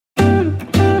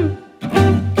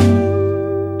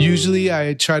Usually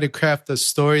I try to craft a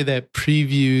story that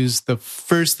previews the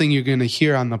first thing you're going to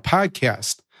hear on the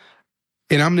podcast.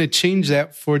 And I'm going to change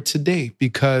that for today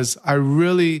because I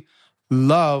really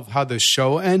love how the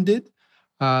show ended.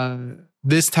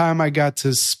 This time I got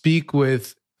to speak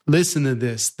with, listen to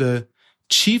this, the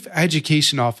Chief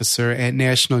Education Officer at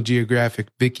National Geographic,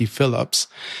 Vicki Phillips.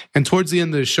 And towards the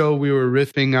end of the show, we were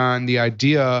riffing on the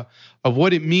idea of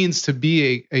what it means to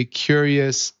be a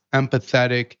curious,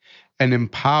 empathetic, and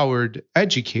empowered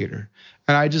educator.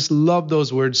 And I just love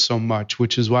those words so much,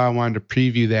 which is why I wanted to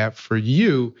preview that for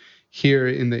you here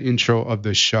in the intro of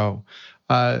the show.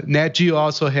 Nat Geo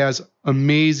also has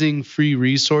amazing free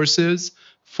resources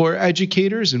for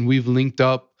educators, and we've linked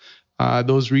up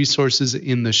those resources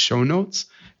in the show notes,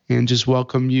 and just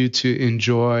welcome you to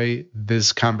enjoy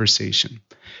this conversation.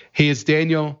 Hey, it's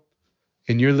Daniel,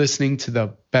 and you're listening to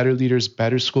the Better Leaders,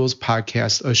 Better Schools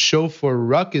podcast, a show for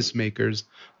ruckus makers,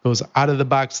 those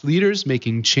out-of-the-box leaders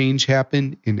making change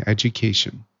happen in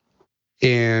education.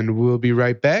 And we'll be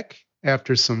right back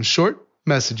after some short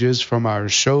messages from our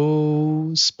show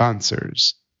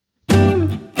sponsors. Take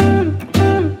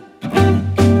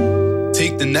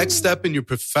the next step in your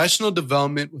professional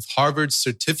development with Harvard's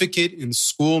Certificate in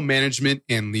School Management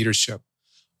and Leadership.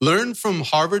 Learn from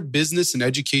Harvard Business and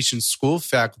Education School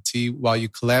faculty while you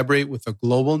collaborate with a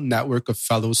global network of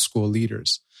fellow school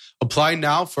leaders. Apply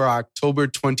now for October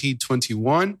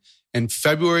 2021 and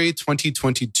February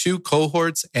 2022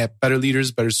 cohorts at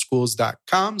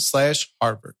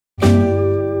betterleadersbetterschools.com/Harvard.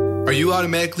 Are you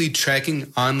automatically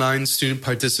tracking online student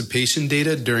participation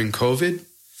data during COVID?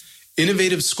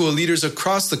 Innovative school leaders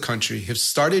across the country have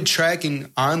started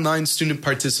tracking online student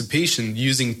participation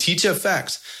using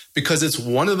TeachFX because it's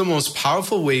one of the most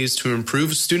powerful ways to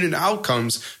improve student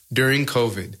outcomes during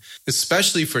COVID,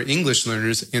 especially for English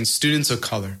learners and students of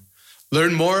color.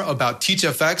 Learn more about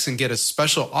TeachFX and get a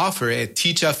special offer at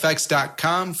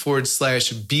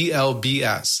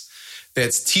teachfx.com/BLBS.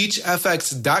 That's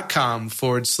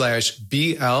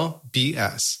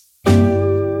teachfx.com/BLBS.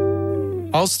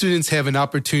 All students have an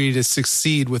opportunity to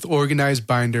succeed with Organized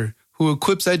Binder, who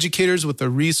equips educators with a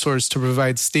resource to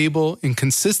provide stable and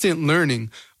consistent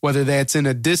learning, whether that's in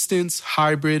a distance,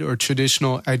 hybrid, or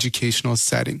traditional educational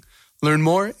setting. Learn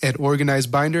more at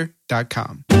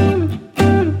organizedbinder.com.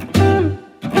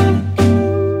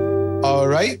 All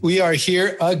right, we are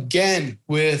here again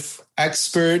with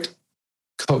expert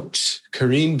coach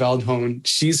Kareen Veldhoen.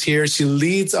 She's here. She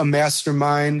leads a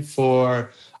mastermind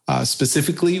for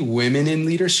specifically women in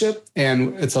leadership.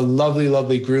 And it's a lovely,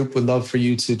 lovely group. Would love for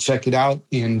you to check it out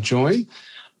and join.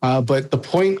 But the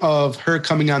point of her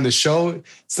coming on the show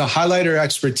is to highlight her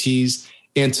expertise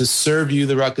and to serve you,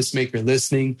 the ruckus maker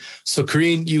listening. So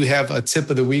Kareen, you have a tip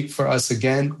of the week for us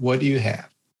again. What do you have?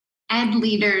 Ed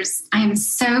leaders, I am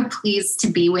so pleased to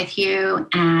be with you.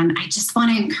 And I just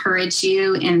want to encourage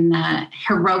you in the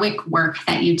heroic work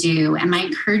that you do. And my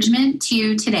encouragement to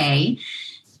you today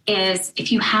is, if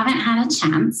you haven't had a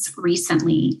chance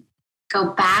recently,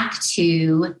 go back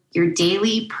to your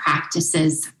daily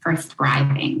practices for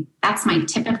thriving. That's my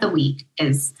tip of the week,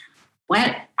 is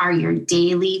what are your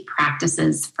daily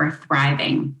practices for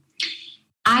thriving?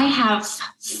 I have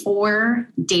 4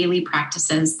 daily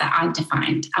practices that I've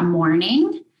defined: a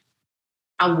morning,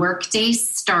 a workday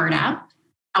startup,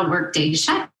 a workday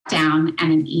shutdown,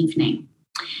 and an evening.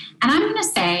 And I'm going to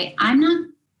say I'm not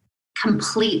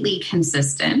completely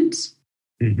consistent.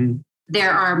 Mm-hmm.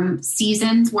 There are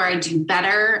seasons where I do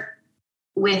better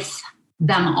with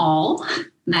them all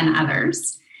than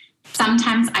others.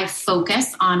 Sometimes I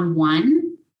focus on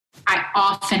one. I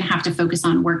often have to focus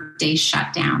on workday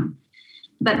shutdown.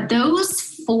 But those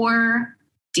 4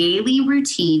 daily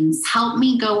routines help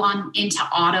me go on into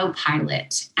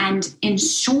autopilot and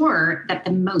ensure that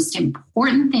the most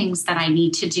important things that I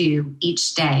need to do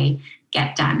each day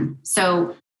get done.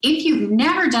 So if you've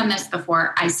never done this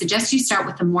before, I suggest you start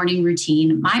with a morning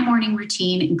routine. My morning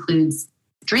routine includes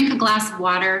drink a glass of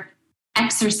water,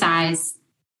 exercise,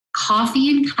 coffee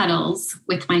and cuddles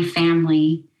with my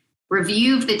family,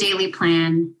 review of the daily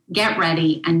plan, get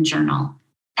ready, and journal.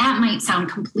 That might sound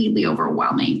completely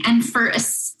overwhelming. And for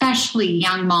especially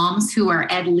young moms who are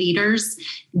ed leaders,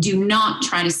 do not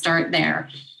try to start there.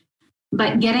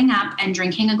 But getting up and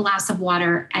drinking a glass of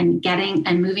water and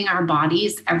moving our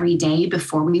bodies every day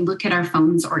before we look at our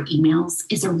phones or emails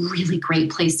is a really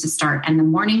great place to start. And the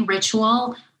morning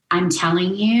ritual, I'm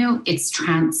telling you, it's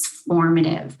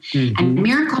transformative. Mm-hmm. And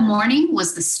Miracle Morning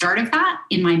was the start of that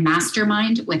in my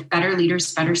mastermind with Better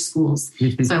Leaders, Better Schools.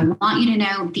 Mm-hmm. So I want you to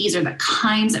know these are the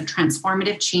kinds of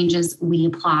transformative changes we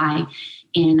apply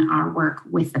in our work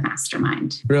with the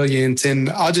mastermind. Brilliant. And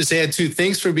I'll just add too,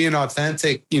 thanks for being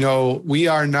authentic. We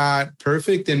are not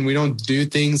perfect and we don't do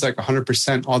things like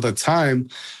 100% all the time.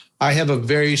 I have a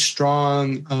very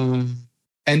strong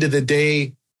end of the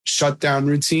day shutdown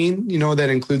routine, that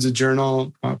includes a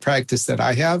journal practice that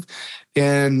I have.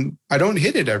 And I don't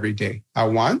hit it every day. I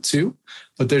want to,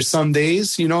 but there's some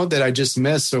days, that I just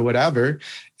miss or whatever.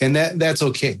 And that's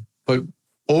okay. But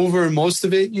over most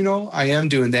of it, I am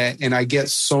doing that. And I get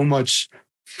so much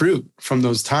fruit from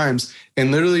those times.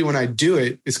 And literally when I do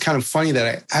it, it's kind of funny that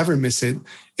I ever miss it.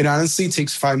 It honestly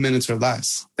takes 5 minutes or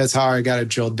less. That's how I got it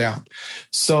drilled down.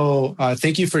 So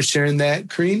thank you for sharing that,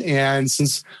 Corrine. And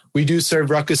since we do serve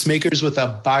ruckus makers with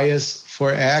a bias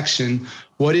for action,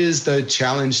 what is the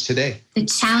challenge today? The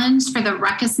challenge for the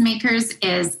ruckus makers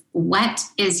is, what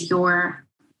is your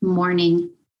morning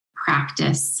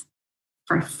practice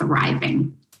for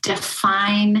thriving?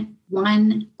 Define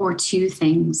 1 or 2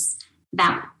 things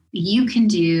that you can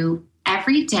do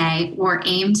every day or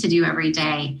aim to do every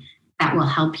day that will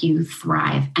help you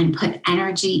thrive, and put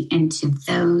energy into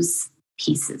those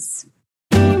pieces.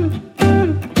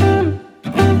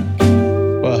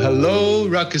 Well, hello,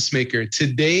 Ruckus Maker.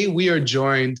 Today we are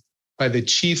joined by the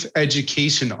Chief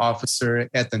Education Officer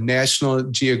at the National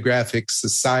Geographic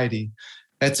Society.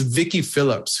 That's Vicki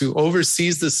Phillips, who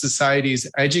oversees the Society's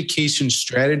education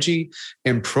strategy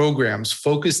and programs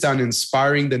focused on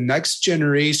inspiring the next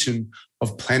generation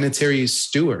of planetary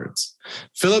stewards.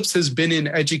 Phillips has been in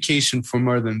education for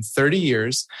more than 30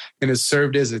 years and has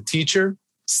served as a teacher,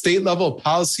 state-level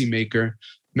policymaker,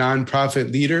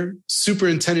 nonprofit leader,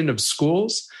 superintendent of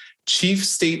schools, chief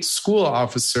state school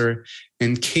officer,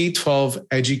 and K-12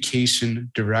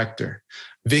 education director.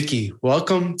 Vicki,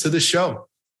 welcome to the show.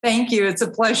 Thank you. It's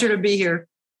a pleasure to be here.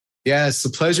 Yes, the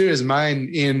pleasure is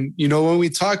mine. And, when we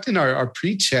talked in our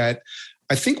pre-chat,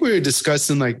 I think we were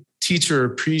discussing teacher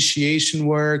appreciation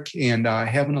work and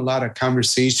having a lot of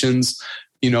conversations,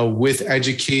 with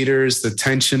educators, the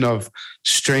tension of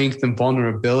strength and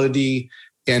vulnerability.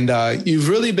 And you've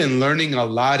really been learning a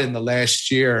lot in the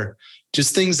last year,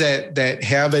 just things that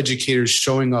have educators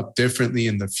showing up differently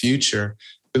in the future.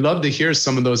 We'd love to hear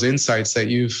some of those insights that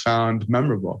you've found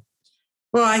memorable.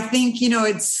 Well, I think,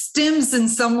 it stems in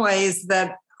some ways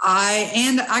that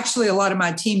and actually a lot of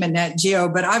my team at Nat Geo,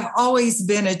 but I've always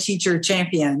been a teacher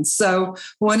champion. So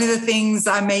one of the things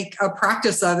I make a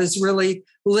practice of is really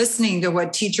listening to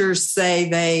what teachers say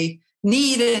they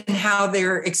need and how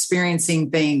they're experiencing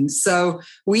things. So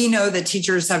we know that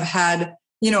teachers have had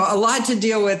a lot to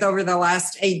deal with over the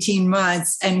last 18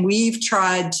 months. And we've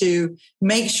tried to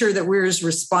make sure that we're as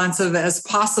responsive as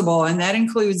possible. And that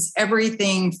includes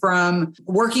everything from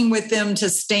working with them to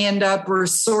stand up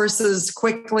resources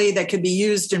quickly that could be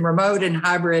used in remote and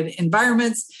hybrid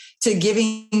environments, to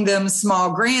giving them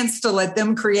small grants to let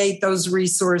them create those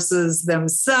resources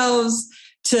themselves,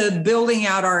 to building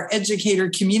out our educator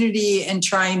community and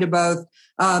trying to both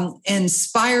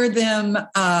inspire them,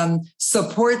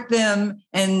 support them,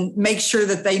 and make sure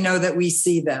that they know that we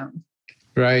see them.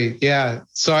 Right. Yeah.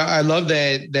 So I love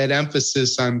that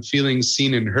emphasis on feeling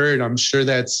seen and heard. I'm sure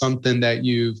that's something that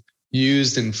you've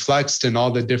used and flexed in all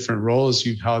the different roles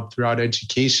you've held throughout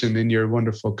education in your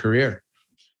wonderful career.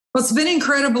 Well, it's been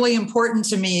incredibly important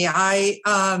to me. I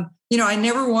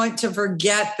never want to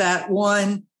forget that.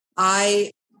 One,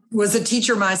 I was a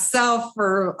teacher myself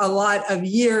for a lot of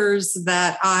years,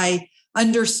 that I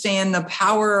understand the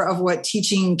power of what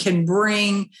teaching can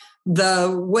bring,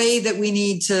 the way that we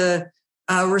need to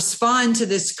respond to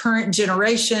this current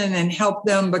generation and help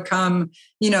them become,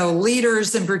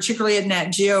 leaders, and particularly at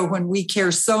Nat Geo, when we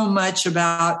care so much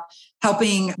about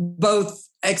helping both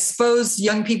expose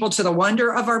young people to the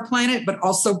wonder of our planet, but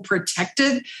also protect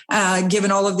it,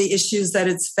 given all of the issues that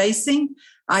it's facing.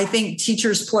 I think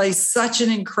teachers play such an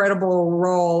incredible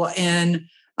role in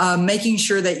making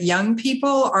sure that young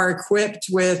people are equipped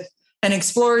with an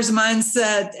explorer's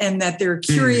mindset, and that they're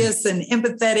curious and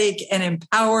empathetic and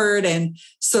empowered and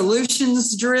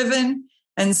solutions driven.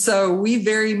 And so we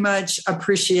very much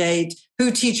appreciate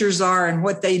who teachers are and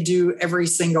what they do every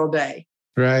single day.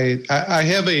 Right. I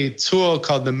have a tool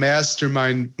called the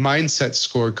Mastermind Mindset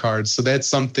Scorecard. So that's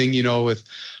something, with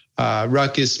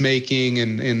ruckus making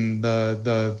and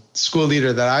the school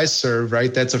leader that I serve,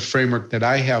 right? That's a framework that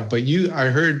I have. But I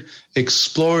heard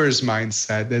explorer's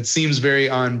mindset. That seems very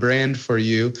on brand for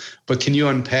you. But can you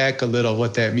unpack a little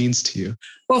what that means to you?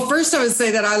 Well, first I would say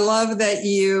that I love that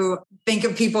you think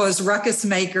of people as ruckus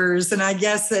makers. And I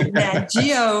guess at Nat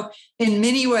Geo, in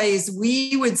many ways,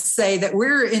 we would say that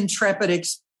we're intrepid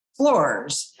explorers.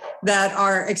 explorers.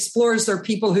 Explorers are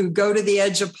people who go to the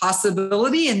edge of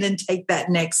possibility and then take that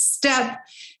next step.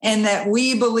 And that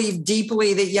we believe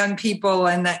deeply that young people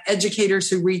and the educators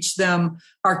who reach them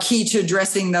are key to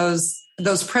addressing those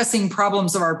pressing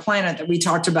problems of our planet that we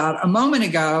talked about a moment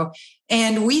ago.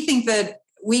 And we think that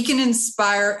we can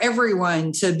inspire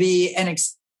everyone to be an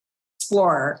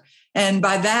explorer. And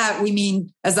by that, we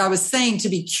mean, as I was saying, to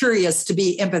be curious, to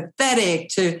be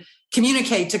empathetic, to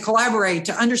communicate, to collaborate,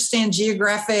 to understand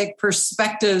geographic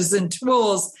perspectives and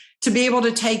tools, to be able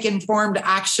to take informed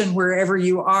action wherever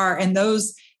you are. And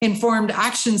those informed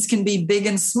actions can be big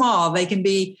and small. They can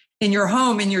be in your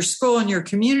home, in your school, in your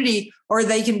community, or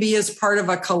they can be as part of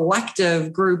a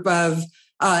collective group of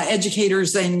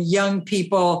educators and young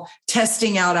people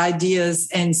testing out ideas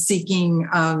and seeking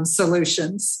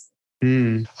solutions.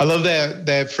 I love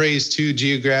that phrase too,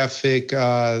 geographic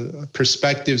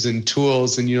perspectives and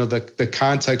tools. And, the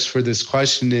context for this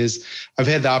question is I've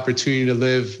had the opportunity to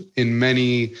live in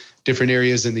many different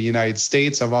areas in the United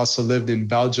States. I've also lived in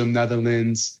Belgium,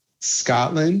 Netherlands,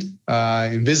 Scotland,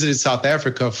 and visited South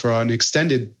Africa for an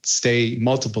extended stay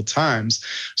multiple times.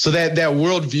 So that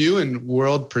worldview and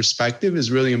world perspective is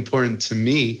really important to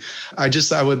me. I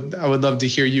would love to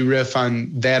hear you riff on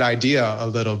that idea a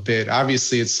little bit.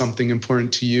 Obviously, it's something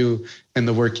important to you and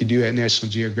the work you do at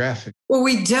National Geographic. Well,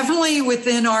 we definitely,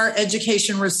 within our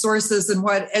education resources, and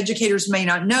what educators may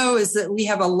not know is that we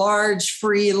have a large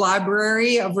free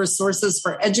library of resources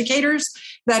for educators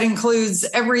that includes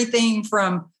everything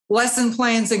from lesson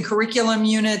plans and curriculum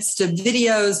units to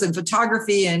videos and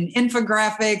photography and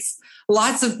infographics,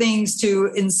 lots of things to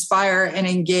inspire and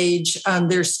engage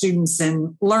their students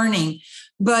in learning.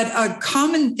 But a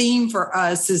common theme for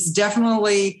us is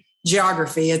definitely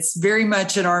geography. It's very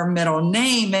much in our middle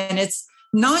name, and it's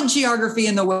not geography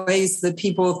in the ways that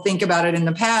people think about it in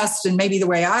the past, and maybe the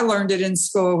way I learned it in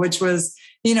school, which was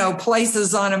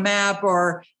places on a map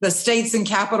or the states and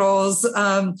capitals.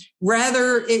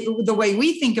 Rather, the way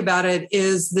we think about it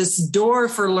is this door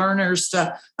for learners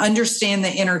to understand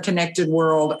the interconnected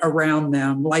world around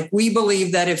them. Like, we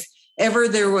believe that if ever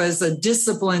there was a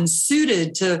discipline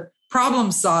suited to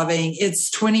problem solving,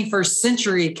 it's 21st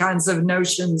century kinds of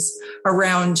notions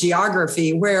around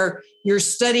geography, where you're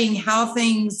studying how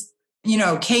things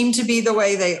came to be the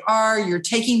way they are. You're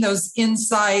taking those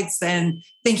insights and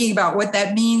thinking about what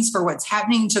that means for what's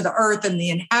happening to the earth and the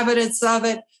inhabitants of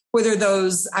it, whether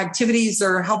those activities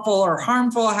are helpful or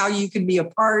harmful, how you can be a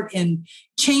part in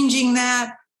changing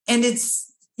that. And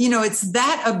it's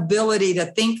that ability to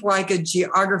think like a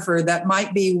geographer that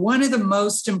might be one of the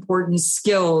most important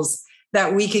skills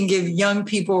that we can give young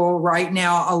people right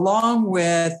now, along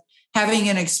with having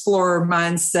an explorer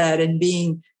mindset and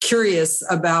being curious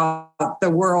about the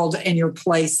world and your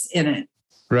place in it.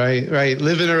 Right.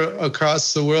 Living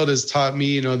across the world has taught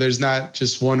me, there's not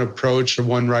just one approach or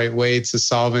one right way to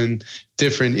solving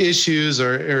different issues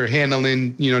or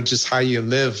handling, just how you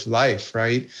live life,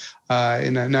 right?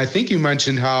 And I think you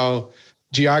mentioned how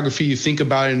geography, you think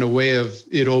about it in a way of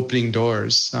it opening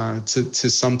doors to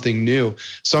something new.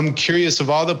 So I'm curious, of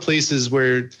all the places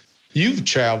where you've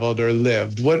traveled or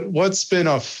lived, what's been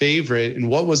a favorite, and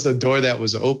what was the door that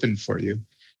was open for you?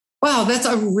 Wow, that's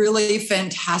a really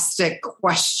fantastic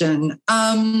question.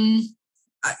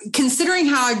 Considering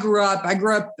how I grew up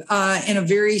in a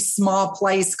very small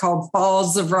place called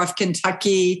Falls of Rough,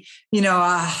 Kentucky,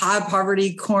 a high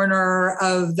poverty corner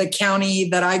of the county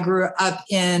that I grew up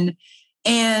in.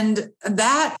 And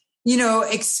that,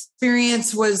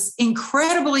 experience was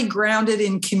incredibly grounded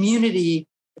in community,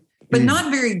 but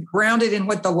not very grounded in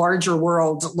what the larger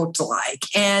world looked like.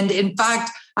 And in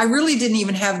fact, I really didn't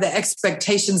even have the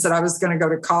expectations that I was going to go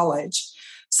to college.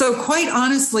 So quite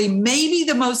honestly, maybe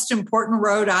the most important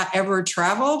road I ever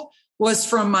traveled was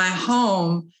from my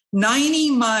home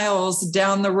 90 miles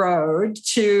down the road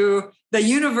to the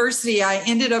university I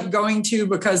ended up going to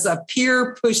because a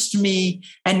peer pushed me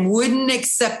and wouldn't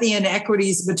accept the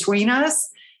inequities between us.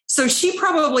 So she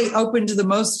probably opened the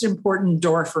most important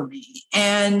door for me.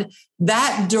 And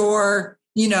that door,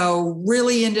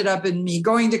 really ended up in me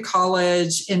going to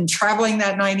college and traveling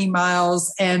that 90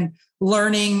 miles and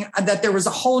learning that there was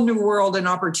a whole new world and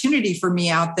opportunity for me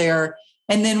out there.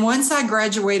 And then once I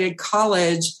graduated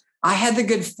college, I had the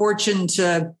good fortune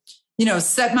to,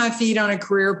 set my feet on a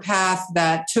career path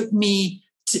that took me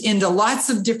into lots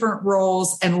of different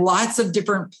roles and lots of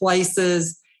different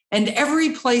places. And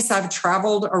every place I've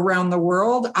traveled around the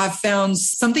world, I've found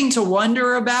something to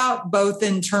wonder about, both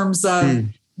in terms of,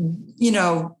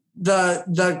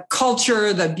 the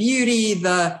culture, the beauty,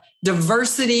 the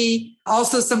diversity,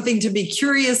 also something to be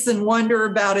curious and wonder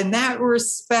about in that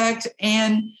respect.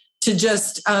 And to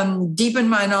just deepen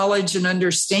my knowledge and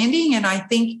understanding. And I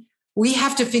think we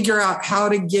have to figure out how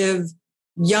to give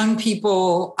young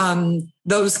people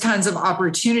those kinds of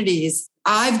opportunities.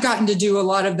 I've gotten to do a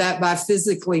lot of that by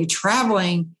physically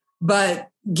traveling, but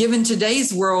given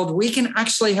today's world, we can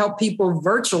actually help people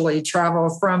virtually travel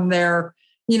from their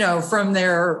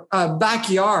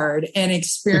backyard and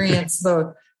experience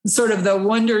the sort of the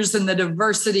wonders and the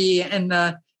diversity and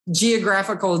the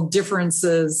geographical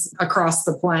differences across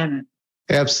the planet.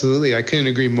 Absolutely. I couldn't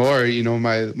agree more.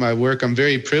 My work, I'm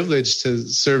very privileged to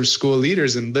serve school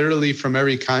leaders and literally from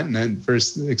every continent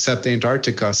except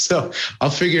Antarctica. So I'll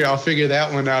figure that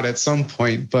one out at some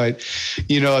point. But,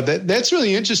 that's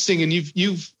really interesting. And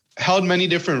you've held many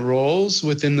different roles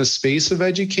within the space of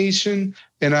education.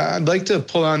 And I'd like to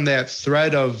pull on that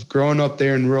thread of growing up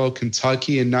there in rural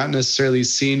Kentucky and not necessarily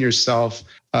seeing yourself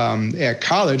at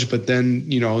college, but then,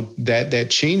 that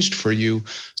changed for you.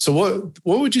 So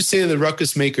what would you say to the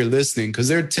ruckus maker listening? Because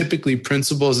they're typically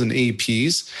principals and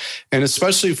APs, and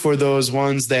especially for those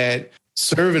ones that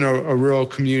serve in a rural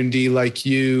community like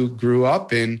you grew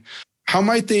up in, how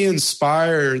might they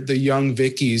inspire the young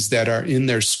Vickies that are in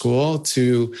their school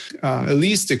to at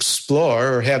least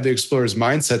explore or have the explorer's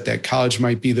mindset that college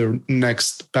might be the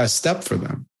next best step for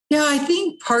them? Yeah, I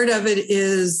think part of it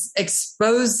is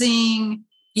exposing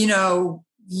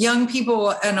young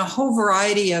people and a whole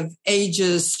variety of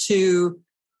ages to,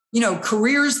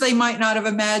 careers they might not have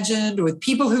imagined, with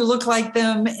people who look like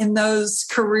them in those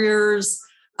careers,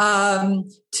 to,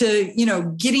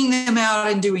 getting them out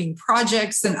and doing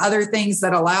projects and other things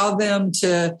that allow them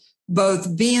to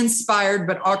both be inspired,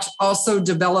 but also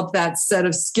develop that set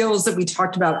of skills that we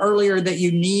talked about earlier that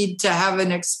you need to have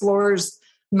an explorer's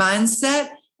mindset.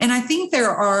 And I think there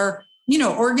are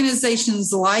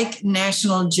organizations like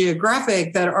National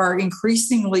Geographic that are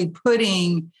increasingly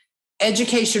putting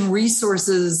education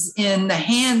resources in the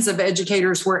hands of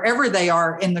educators wherever they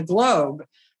are in the globe,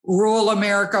 rural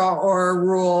America or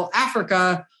rural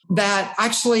Africa, that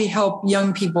actually help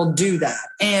young people do that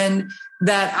and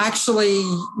that actually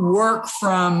work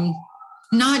from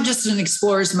not just an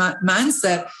explorer's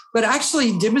mindset, but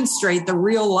actually demonstrate the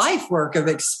real life work of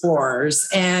explorers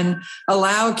and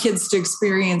allow kids to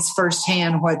experience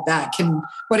firsthand what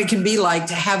it can be like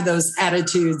to have those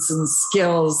attitudes and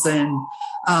skills and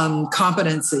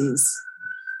competencies.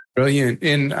 Brilliant.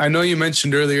 And I know you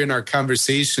mentioned earlier in our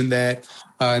conversation that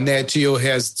Nat Geo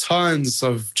has tons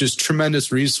of just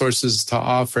tremendous resources to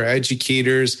offer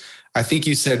educators. I think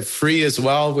you said free as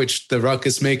well, which the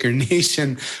Ruckus Maker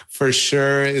Nation for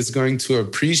sure is going to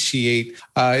appreciate.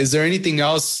 Is there anything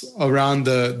else around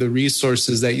the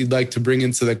resources that you'd like to bring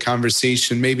into the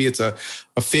conversation? Maybe it's a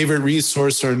favorite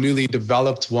resource or a newly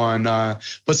developed one,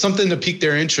 but something to pique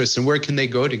their interest, and where can they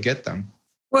go to get them?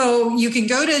 Well, you can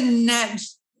go to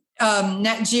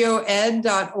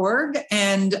natgeoed.org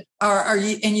and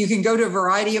you can go to a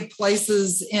variety of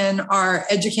places in our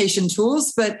education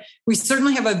tools, but we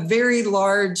certainly have a very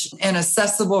large and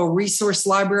accessible resource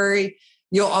library.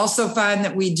 You'll also find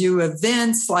that we do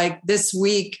events like this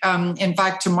week. In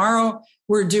fact, tomorrow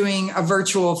we're doing a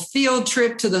virtual field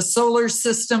trip to the solar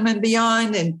system and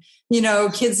beyond. And,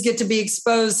 kids get to be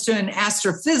exposed to an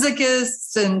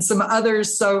astrophysicist and some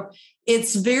others. So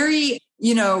it's very,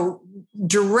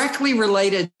 directly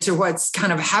related to what's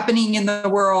kind of happening in the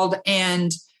world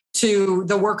and to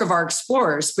the work of our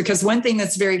explorers. Because one thing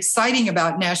that's very exciting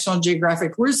about National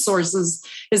Geographic resources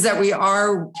is that we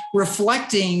are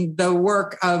reflecting the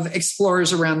work of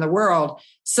explorers around the world.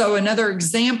 So another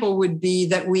example would be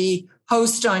that we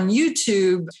host on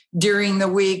YouTube during the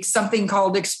week something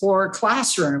called Explorer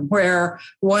Classroom, where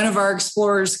one of our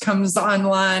explorers comes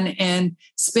online and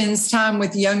spends time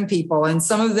with young people. And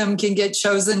some of them can get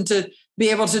chosen to be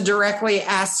able to directly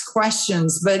ask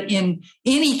questions. But in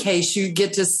any case, you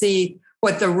get to see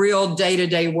what the real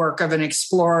day-to-day work of an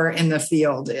explorer in the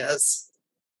field is.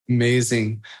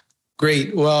 Amazing.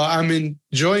 Great. Well, I'm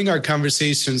enjoying our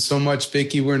conversation so much,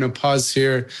 Vicki. We're going to pause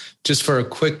here just for a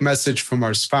quick message from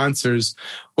our sponsors.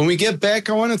 When we get back,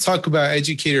 I want to talk about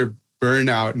educator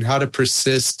burnout and how to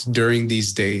persist during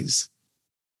these days.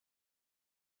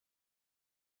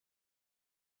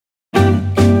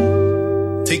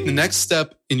 Take the next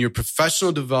step in your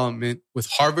professional development with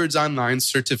Harvard's online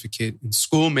certificate in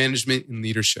school management and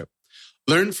leadership.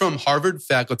 Learn from Harvard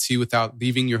faculty without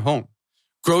leaving your home.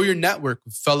 Grow your network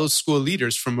with fellow school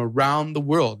leaders from around the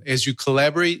world as you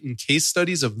collaborate in case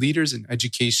studies of leaders in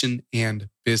education and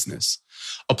business.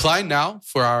 Apply now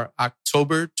for our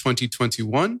October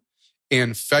 2021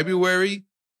 and February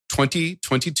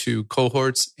 2022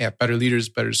 cohorts at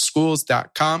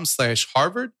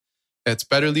betterleadersbetterschools.com/Harvard. That's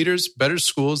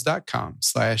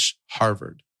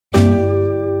betterleadersbetterschools.com/Harvard.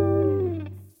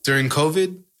 During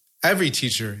COVID, every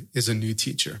teacher is a new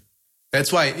teacher.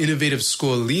 That's why innovative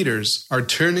school leaders are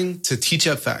turning to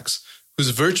TeachFX, whose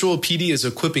virtual PD is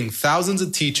equipping thousands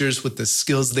of teachers with the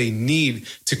skills they need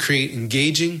to create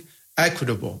engaging,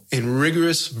 equitable, and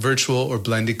rigorous virtual or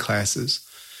blended classes.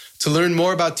 To learn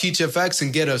more about TeachFX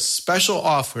and get a special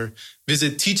offer,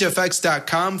 visit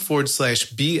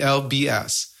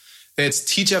teachfx.com/BLBS. That's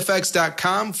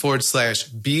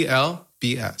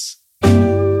teachfx.com/BLBS.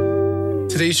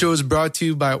 Today's show is brought to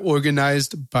you by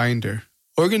Organized Binder.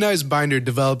 Organized Binder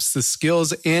develops the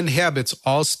skills and habits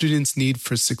all students need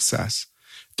for success.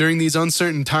 During these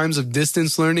uncertain times of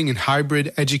distance learning and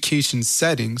hybrid education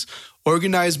settings,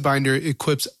 Organized Binder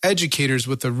equips educators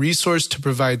with a resource to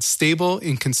provide stable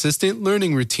and consistent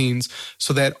learning routines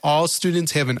so that all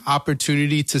students have an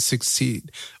opportunity to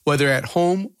succeed, whether at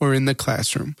home or in the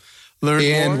classroom.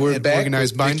 Learn more at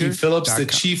Organized Binder. Vicki Phillips, the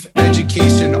Chief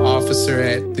Education Officer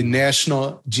at the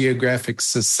National Geographic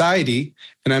Society.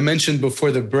 And I mentioned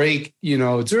before the break,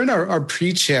 during our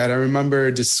pre-chat, I remember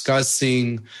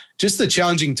discussing just the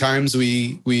challenging times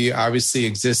we obviously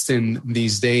exist in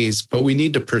these days, but we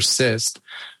need to persist.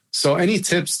 So any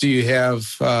tips do you have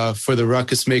for the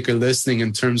ruckus maker listening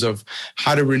in terms of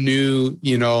how to renew,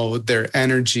 their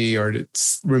energy or to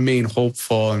remain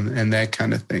hopeful and that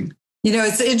kind of thing?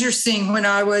 It's interesting. When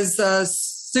I was a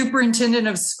superintendent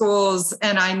of schools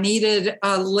and I needed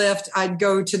a lift, I'd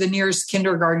go to the nearest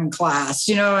kindergarten class,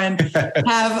 and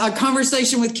have a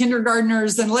conversation with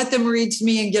kindergartners and let them read to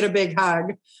me and get a big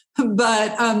hug.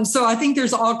 But so I think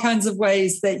there's all kinds of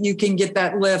ways that you can get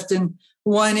that lift. And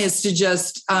one is to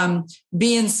just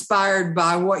be inspired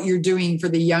by what you're doing for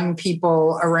the young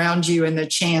people around you and the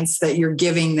chance that you're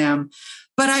giving them.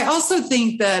 But I also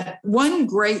think that one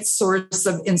great source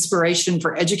of inspiration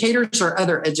for educators are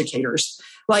other educators.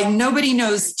 Like nobody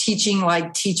knows teaching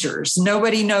like teachers.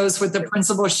 Nobody knows what the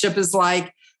principalship is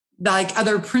like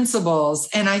other principals.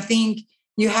 And I think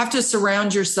you have to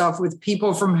surround yourself with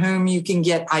people from whom you can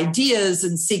get ideas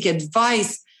and seek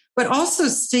advice, but also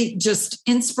seek just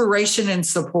inspiration and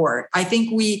support. I think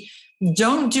we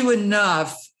don't do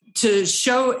enough to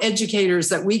show educators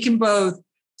that we can both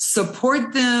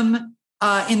support them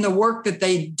in the work that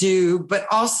they do, but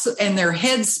also in their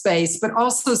head space, but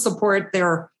also support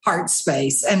their heart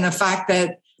space. And the fact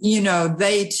that,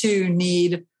 they too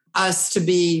need us to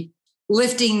be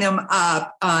lifting them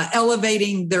up,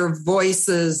 elevating their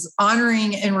voices,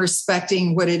 honoring and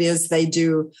respecting what it is they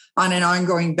do on an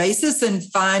ongoing basis, and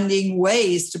finding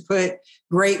ways to put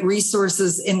great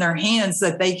resources in their hands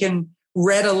that they can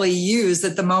readily use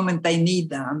at the moment they need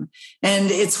them.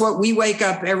 And it's what we wake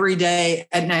up every day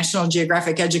at National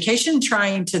Geographic Education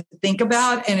trying to think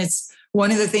about. And it's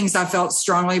one of the things I felt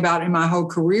strongly about in my whole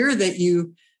career, that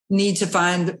you need to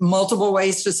find multiple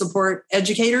ways to support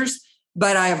educators.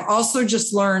 But I have also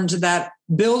just learned that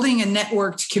building a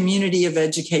networked community of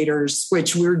educators,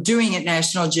 which we're doing at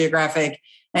National Geographic,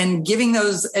 and giving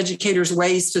those educators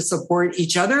ways to support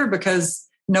each other, because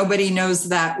nobody knows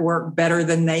that work better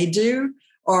than they do,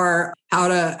 or how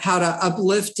to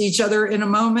uplift each other in a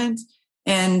moment.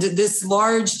 And this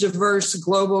large, diverse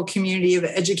global community of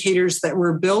educators that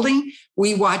we're building,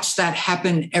 we watch that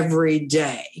happen every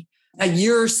day. A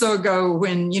year or so ago,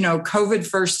 when COVID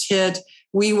first hit,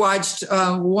 we watched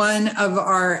one of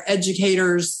our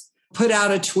educators put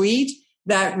out a tweet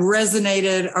that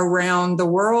resonated around the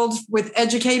world with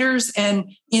educators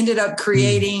and ended up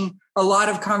creating a lot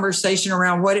of conversation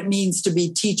around what it means to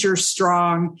be teacher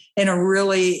strong in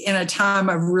a time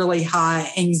of really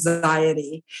high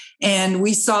anxiety. And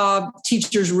we saw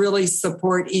teachers really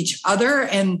support each other,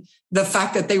 and the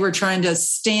fact that they were trying to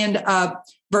stand up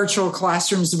virtual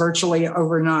classrooms virtually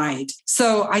overnight.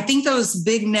 So I think those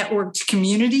big networked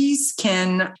communities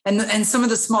can, and some of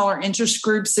the smaller interest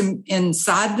groups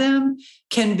inside them,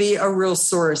 can be a real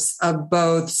source of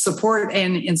both support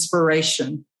and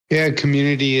inspiration. Yeah,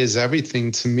 community is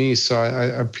everything to me. So I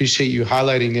appreciate you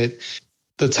highlighting it.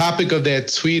 The topic of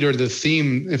that tweet, or the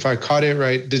theme, if I caught it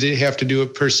right, did it have to do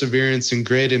with perseverance and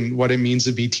grit and what it means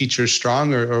to be teacher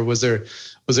strong, or was there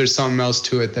something else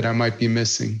to it that I might be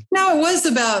missing? No, it was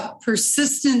about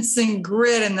persistence and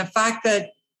grit, and the fact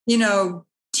that,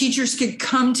 teachers could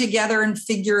come together and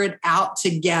figure it out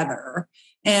together,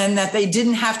 and that they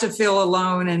didn't have to feel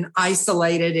alone and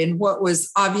isolated in what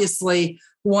was obviously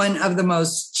one of the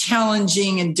most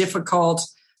challenging and difficult,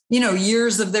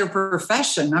 years of their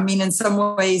profession. I mean, in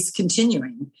some ways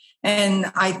continuing.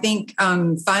 And I think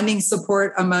finding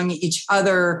support among each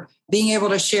other, being able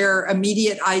to share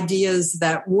immediate ideas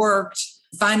that worked,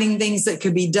 finding things that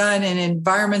could be done in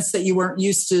environments that you weren't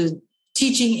used to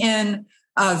teaching in,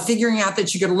 figuring out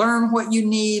that you could learn what you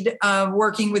need,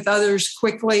 working with others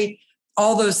quickly.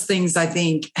 All those things, I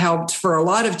think, helped for a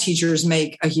lot of teachers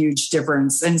make a huge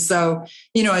difference. And so,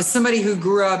 as somebody who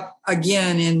grew up,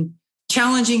 again, in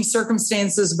challenging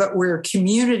circumstances, but where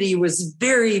community was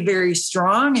very, very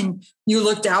strong and you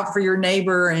looked out for your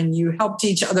neighbor and you helped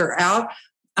each other out,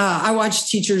 I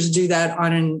watch teachers do that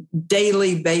on a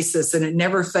daily basis, and it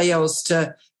never fails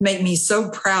to make me so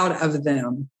proud of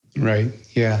them. Right.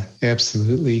 Yeah,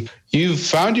 absolutely. You've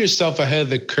found yourself ahead of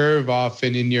the curve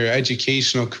often in your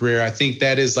educational career. I think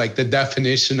that is like the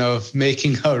definition of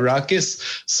making a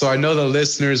ruckus. So I know the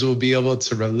listeners will be able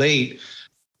to relate.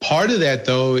 Part of that,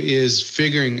 though, is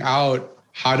figuring out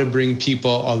how to bring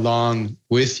people along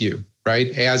with you,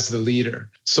 right, as the leader.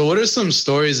 So what are some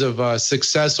stories of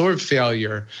success or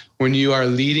failure when you are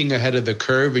leading ahead of the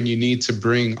curve and you need to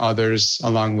bring others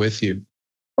along with you?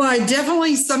 Well, I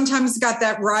definitely sometimes got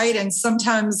that right, and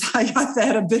sometimes I got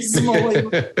that abysmally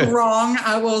wrong,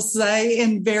 I will say,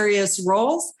 in various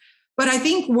roles. But I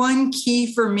think one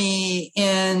key for me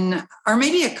or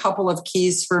maybe a couple of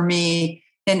keys for me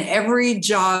in every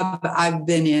job I've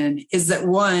been in is that,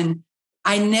 one,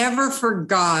 I never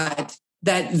forgot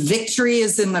that victory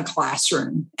is in the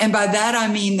classroom. And by that,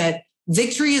 I mean that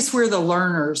victory is where the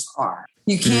learners are.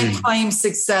 You can't claim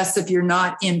success if you're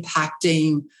not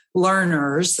impacting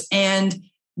learners. And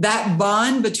that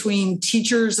bond between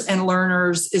teachers and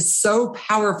learners is so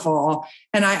powerful.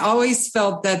 And I always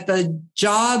felt that the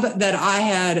job that I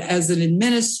had as an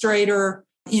administrator,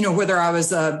 whether I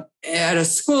was at a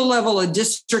school level, a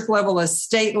district level, a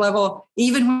state level,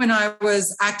 even when I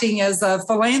was acting as a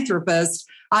philanthropist,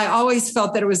 I always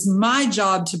felt that it was my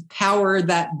job to power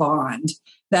that bond,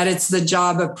 that it's the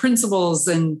job of principals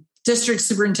and district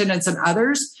superintendents and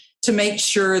others to make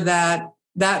sure that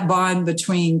that bond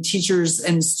between teachers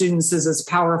and students is as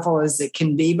powerful as it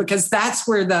can be, because that's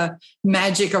where the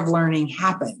magic of learning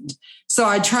happened. So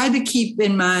I tried to keep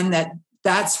in mind that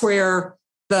that's where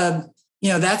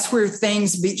that's where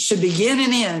things should begin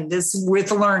and end, is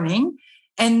with learning.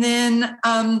 And then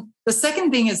the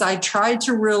second thing is I tried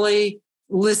to really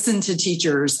listen to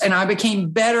teachers, and I became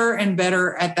better and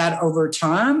better at that over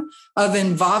time, of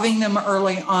involving them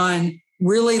early on,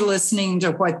 really listening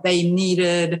to what they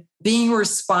needed, being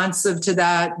responsive to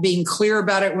that, being clear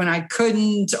about it when I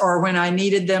couldn't, or when I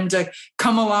needed them to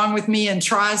come along with me and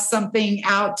try something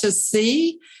out to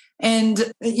see.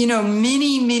 And,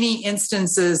 many, many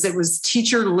instances, it was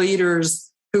teacher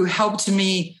leaders who helped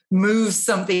me move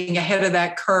something ahead of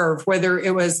that curve, whether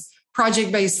it was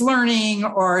project-based learning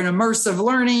or an immersive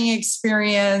learning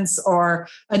experience or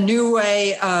a new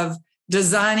way of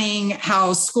designing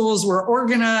how schools were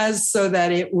organized so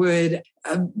that it would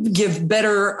give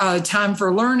better time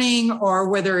for learning, or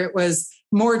whether it was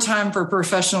more time for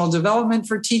professional development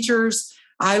for teachers.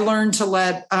 I learned to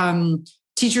let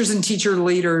teachers and teacher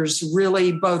leaders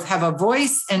really both have a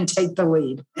voice and take the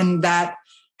lead. And that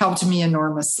helped me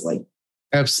enormously.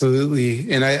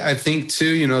 Absolutely. And I think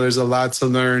too, there's a lot to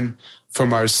learn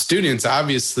from our students,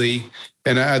 obviously.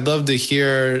 And I'd love to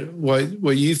hear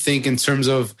what you think in terms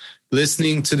of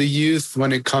listening to the youth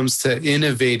when it comes to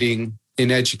innovating in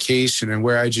education and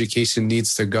where education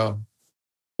needs to go.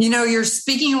 You're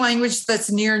speaking a language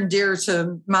that's near and dear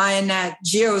to my and Nat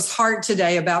Geo's heart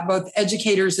today about both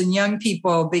educators and young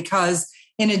people, because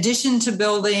in addition to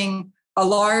building a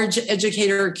large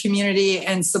educator community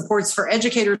and supports for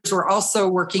educators, we're also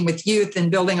working with youth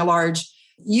and building a large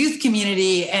youth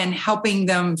community and helping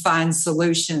them find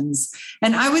solutions.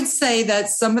 And I would say that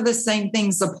some of the same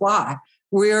things apply.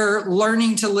 We're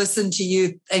learning to listen to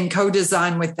youth and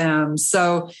co-design with them.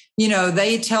 So,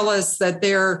 they tell us that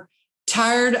they're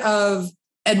tired of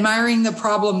admiring the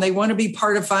problem. They want to be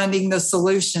part of finding the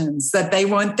solutions, that they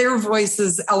want their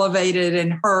voices elevated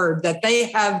and heard, that they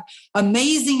have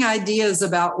amazing ideas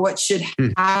about what should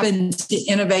happen to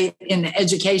innovate in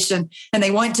education. And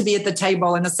they want to be at the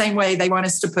table in the same way they want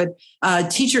us to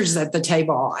put teachers at the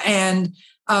table. And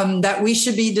that we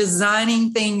should be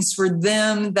designing things for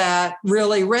them that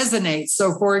really resonate.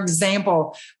 So, for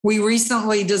example, we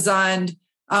recently designed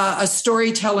a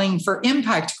storytelling for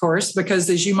impact course, because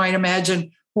as you might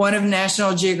imagine, one of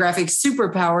National Geographic's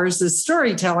superpowers is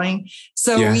storytelling.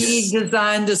 So we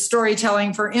designed a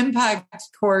storytelling for impact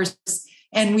course,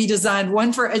 and we designed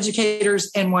one for educators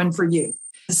and one for youth.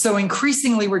 So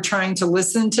increasingly, we're trying to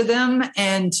listen to them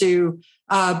and to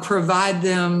provide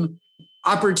them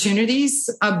opportunities,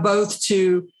 both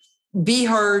to be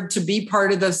heard, to be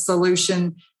part of the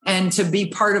solution, and to be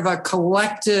part of a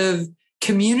collective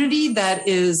community that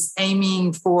is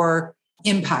aiming for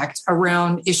impact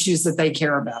around issues that they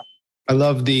care about. I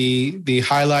love the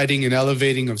highlighting and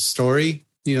elevating of story.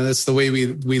 That's the way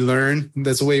we learn.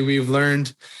 That's the way we've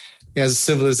learned as a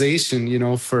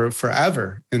civilization, for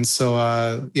forever. And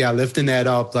so, lifting that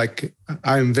up, like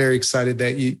I'm very excited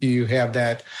that you have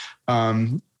that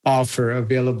offer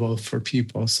available for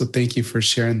people. So thank you for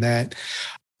sharing that.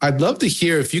 I'd love to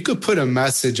hear if you could put a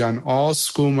message on all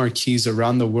school marquees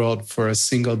around the world for a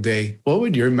single day. What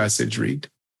would your message read?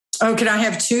 Oh, can I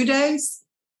have 2 days?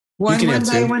 One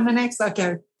day, one the next?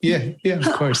 Okay. Yeah,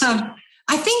 of course.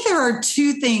 I think there are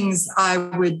 2 things I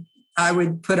would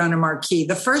put on a marquee.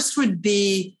 The first would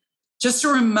be just a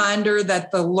reminder that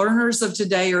the learners of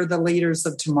today are the leaders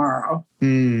of tomorrow.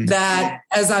 That,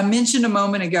 as I mentioned a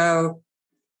moment ago,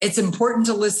 it's important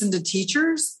to listen to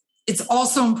teachers. It's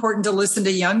also important to listen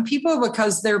to young people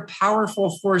because they're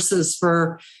powerful forces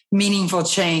for meaningful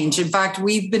change. In fact,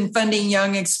 we've been funding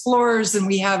Young Explorers, and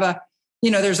we have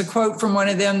there's a quote from one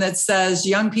of them that says,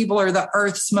 young people are the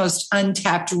Earth's most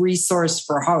untapped resource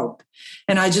for hope.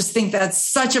 And I just think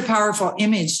that's such a powerful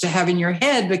image to have in your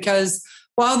head, because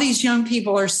while these young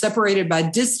people are separated by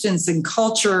distance and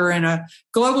culture and a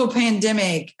global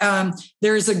pandemic,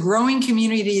 there is a growing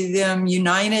community of them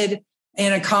united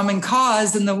in a common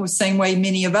cause in the same way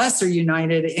many of us are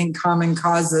united in common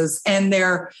causes. And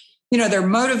they're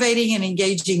motivating and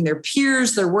engaging their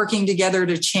peers. They're working together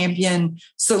to champion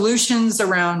solutions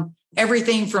around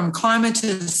everything from climate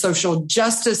to social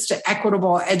justice to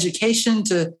equitable education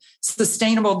to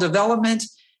sustainable development.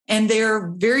 And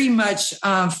they're very much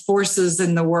forces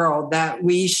in the world that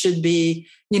we should be,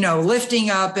 lifting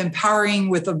up, empowering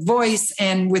with a voice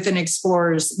and with an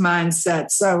explorer's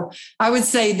mindset. So I would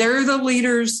say they're the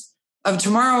leaders of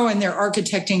tomorrow, and they're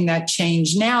architecting that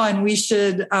change now, and we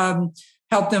should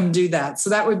help them do that. So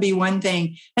that would be one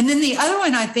thing. And then the other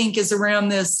one, I think, is around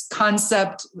this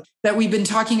concept that we've been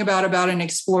talking about an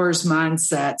explorer's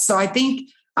mindset. So I think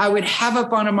I would have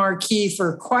up on a marquee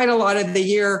for quite a lot of the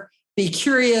year, be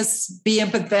curious, be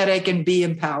empathetic, and be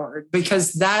empowered,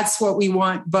 because that's what we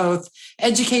want both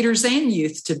educators and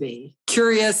youth to be: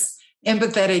 curious,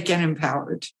 empathetic, and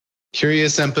empowered.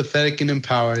 Curious, empathetic, and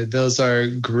empowered. Those are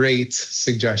great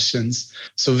suggestions.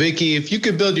 So, Vicki, if you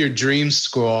could build your dream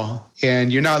school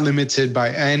and you're not limited by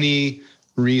any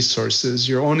resources,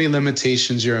 your only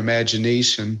limitations, your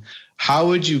imagination, how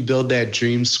would you build that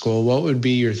dream school? What would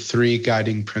be your 3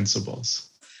 guiding principles?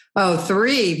 Oh,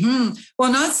 3.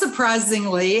 Well, not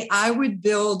surprisingly, I would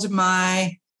build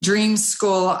my dream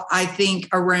school, I think,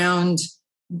 around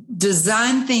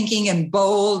design thinking and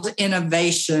bold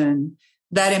innovation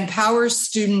that empowers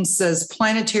students as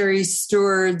planetary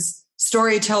stewards,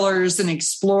 storytellers, and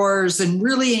explorers, and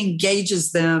really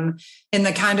engages them in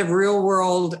the kind of real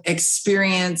world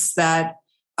experience that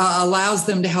allows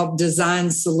them to help design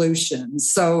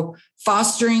solutions. So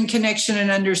fostering connection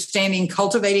and understanding,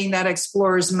 cultivating that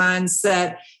explorer's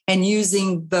mindset, and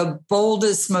using the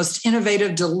boldest, most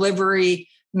innovative delivery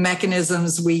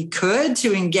mechanisms we could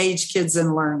to engage kids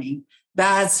in learning.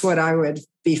 That's what I would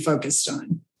be focused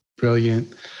on.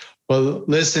 Brilliant. Well,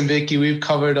 listen, Vicki, we've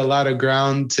covered a lot of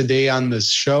ground today on this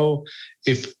show.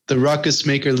 If the Ruckus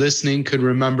Maker listening could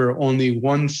remember only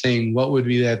one thing, what would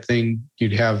be that thing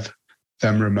you'd have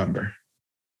them remember?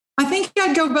 I think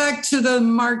I'd go back to the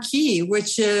marquee,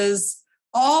 which is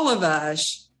all of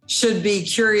us should be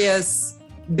curious,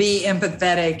 be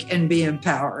empathetic, and be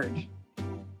empowered.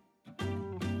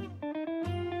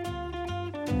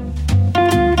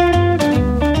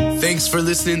 Thanks for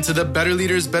listening to the Better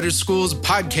Leaders, Better Schools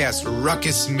podcast,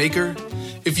 Ruckus Maker.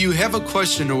 If you have a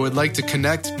question or would like to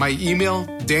connect, my email,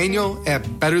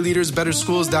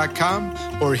 daniel@betterleadersbetterschools.com,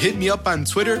 or hit me up on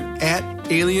Twitter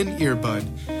 @AlienEarbud.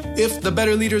 If the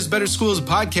Better Leaders, Better Schools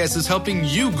podcast is helping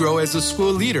you grow as a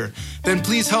school leader, then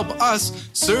please help us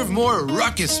serve more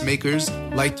Ruckus Makers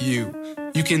like you.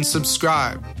 You can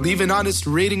subscribe, leave an honest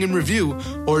rating and review,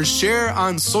 or share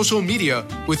on social media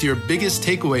with your biggest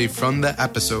takeaway from the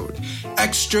episode.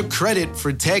 Extra credit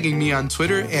for tagging me on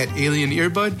Twitter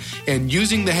 @AlienEarbud and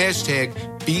using the hashtag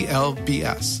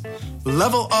BLBS.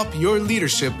 Level up your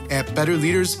leadership at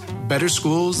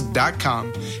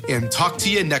betterleadersbetterschools.com, and talk to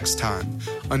you next time.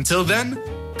 Until then,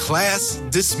 class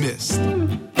dismissed.